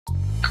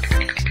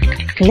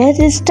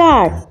Let's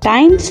start.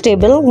 Times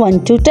table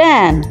 1 to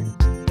 10.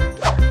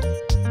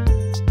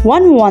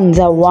 1 ones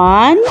are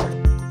 1,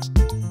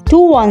 2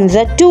 ones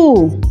are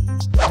 2,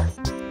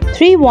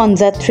 3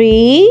 ones are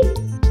 3,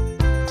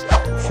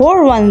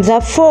 4 ones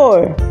are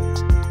 4,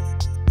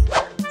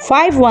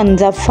 5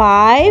 ones are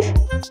 5,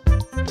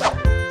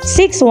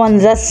 6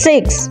 ones are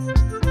 6,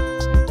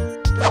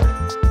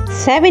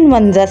 7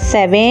 ones are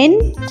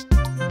 7,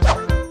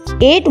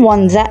 8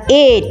 ones are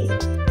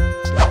 8,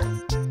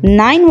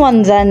 9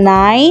 ones are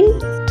 9,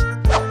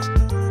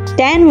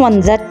 10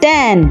 ones are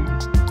 10,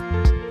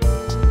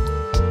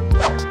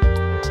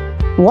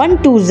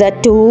 1 twos are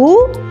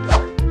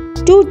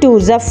 2, 2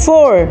 twos are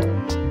 4,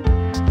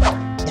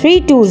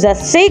 3 twos are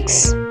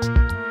 6,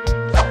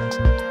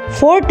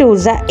 4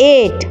 twos are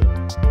 8,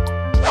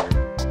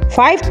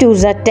 5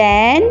 twos are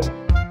 10,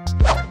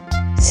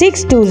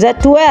 6 twos are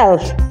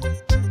 12,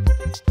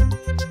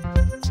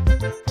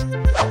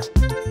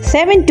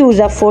 7 twos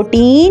are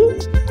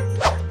 14,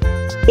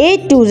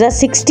 8 twos are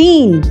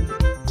 16,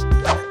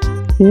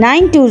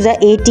 9 twos are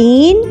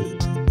 18,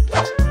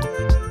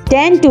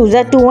 10 twos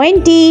are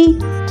 20,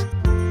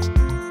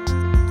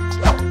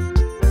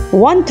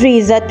 1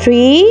 threes are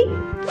 3,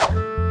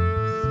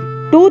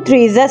 2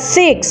 threes are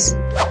 6,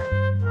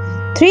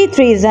 3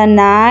 threes are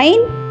 9,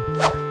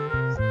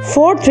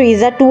 4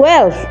 threes are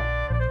 12,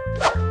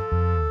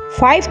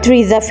 5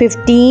 threes are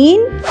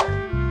 15,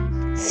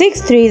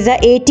 6 threes are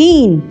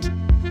 18,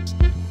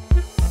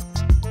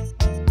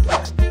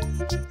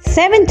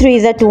 7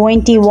 threes are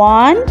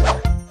 21,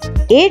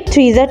 8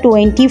 threes are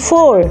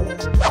 24,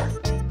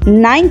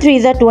 9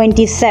 threes are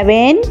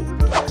 27,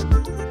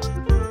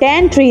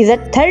 10 threes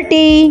are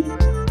 30,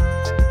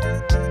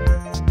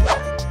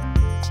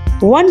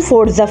 1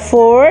 fours are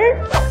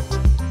 4,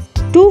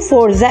 2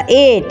 fours are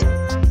 8,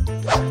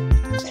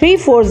 3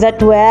 fours are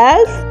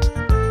 12,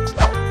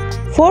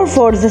 4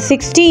 fours are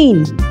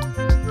 16,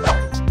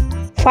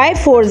 5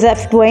 fours are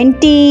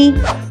 20,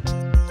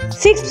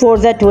 6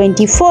 fours are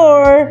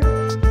 24,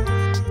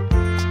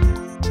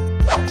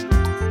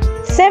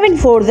 7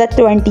 fours are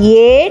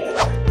 28,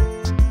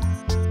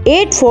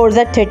 8 fours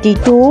are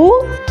 32,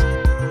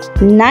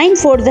 9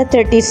 fours are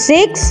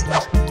 36,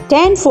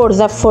 10 fours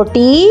are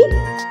 40,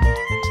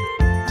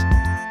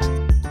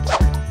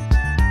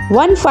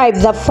 1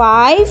 fives are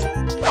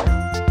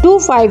 5, 2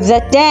 fives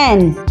are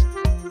 10,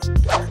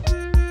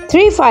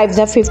 3 fives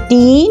are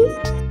 15,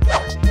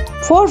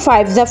 4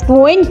 fives are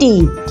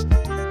 20,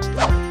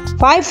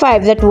 5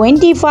 fives are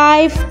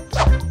 25,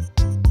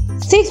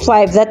 6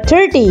 fives are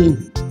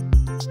 30,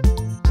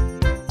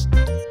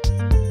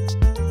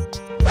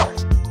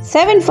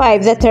 7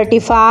 fives are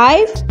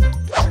 35,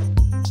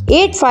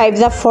 8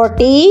 fives are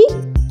 40,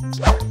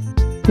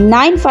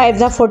 9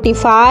 fives are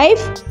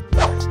 45,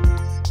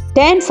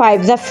 10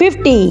 fives are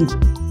 50,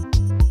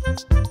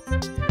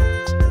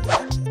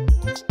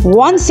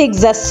 1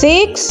 six are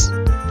 6,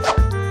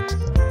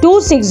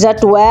 2 6 are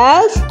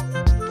 12,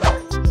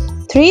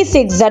 3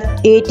 6 are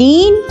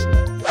 18,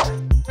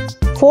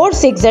 4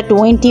 6 are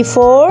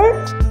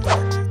 24,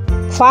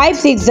 5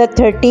 6 are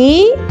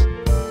 30,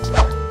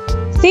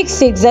 6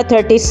 6 are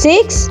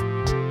 36,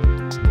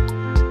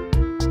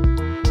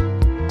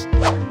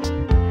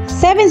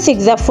 7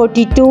 6 are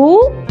 42,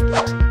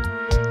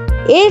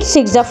 8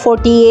 6 are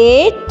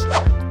 48,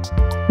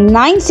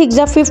 9 6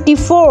 are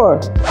 54,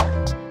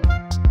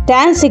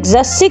 10 6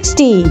 are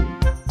 60,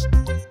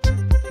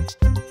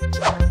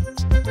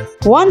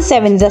 1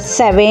 7 are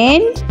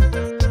 7,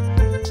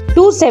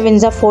 2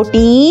 7 are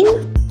 14,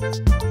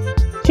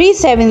 3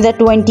 7 are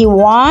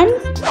 21,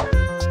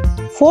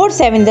 4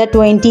 7 are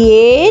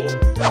 28,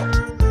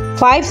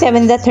 5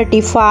 7 are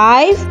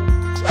 35,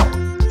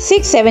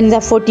 6 7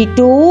 are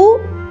 42,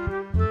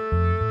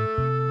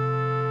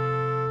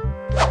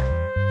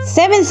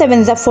 7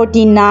 7 are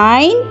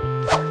 49,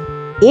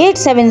 8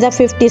 7 are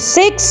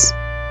 56,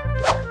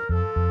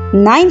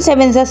 9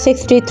 7 are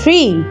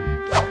 63,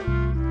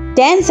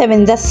 10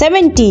 7 are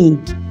 70,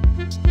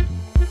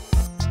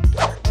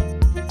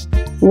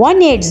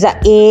 1 8 are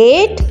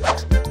 8,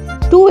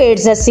 2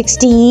 8 are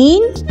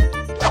 16,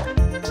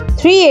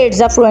 3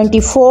 8 are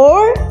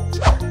 24,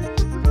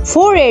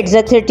 4 8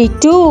 are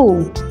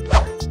 32,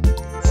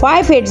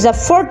 5 8 are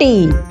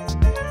 40,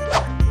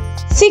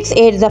 6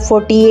 8 are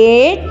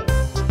 48,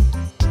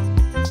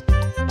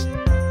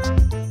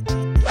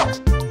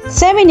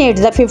 7 8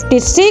 are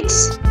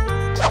 56,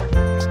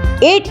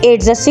 8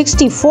 8 are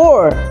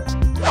 64,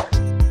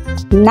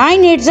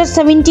 9 8 are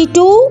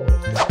 72,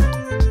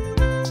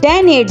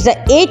 10 8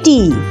 are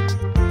 80,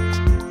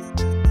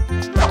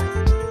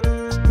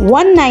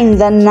 1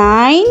 9 are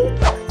 9,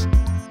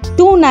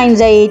 2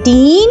 9s are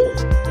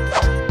 18,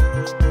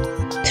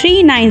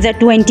 3 9s are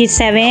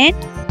 27,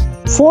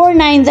 4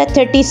 9s are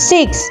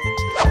 36,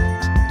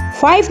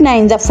 5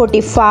 9s are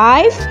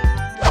 45,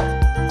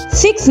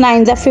 6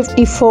 9s are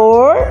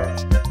 54,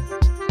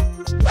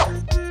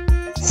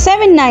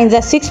 7 9s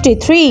are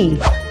 63,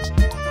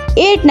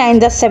 8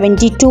 9s are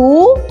 72,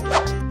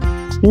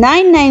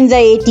 9 9s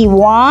are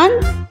 81,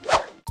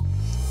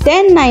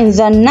 10 9s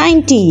are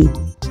 90,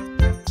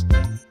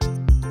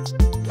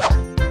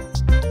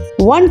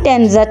 1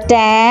 tens are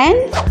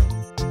 10,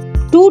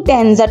 2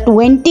 tens are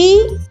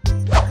 20,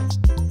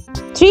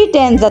 3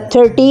 tens are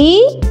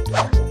 30,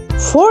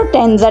 4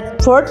 tens are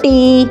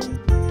 40,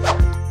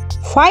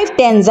 5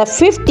 tens are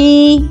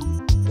 50,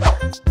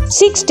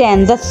 6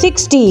 tens are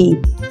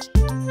 60,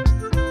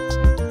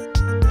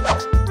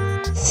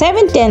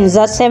 7 tens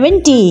are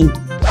 70,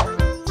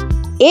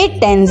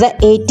 8 tens are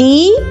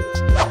 80,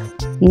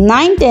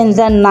 9 tens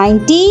are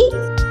 90,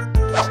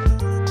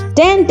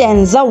 10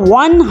 tens are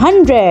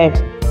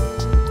 100.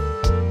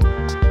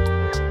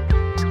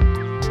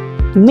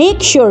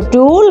 Make sure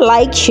to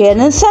like, share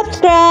and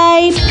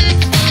subscribe.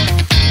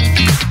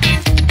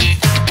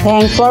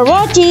 Thanks for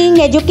watching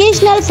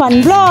Educational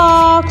Fun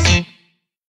Vlogs.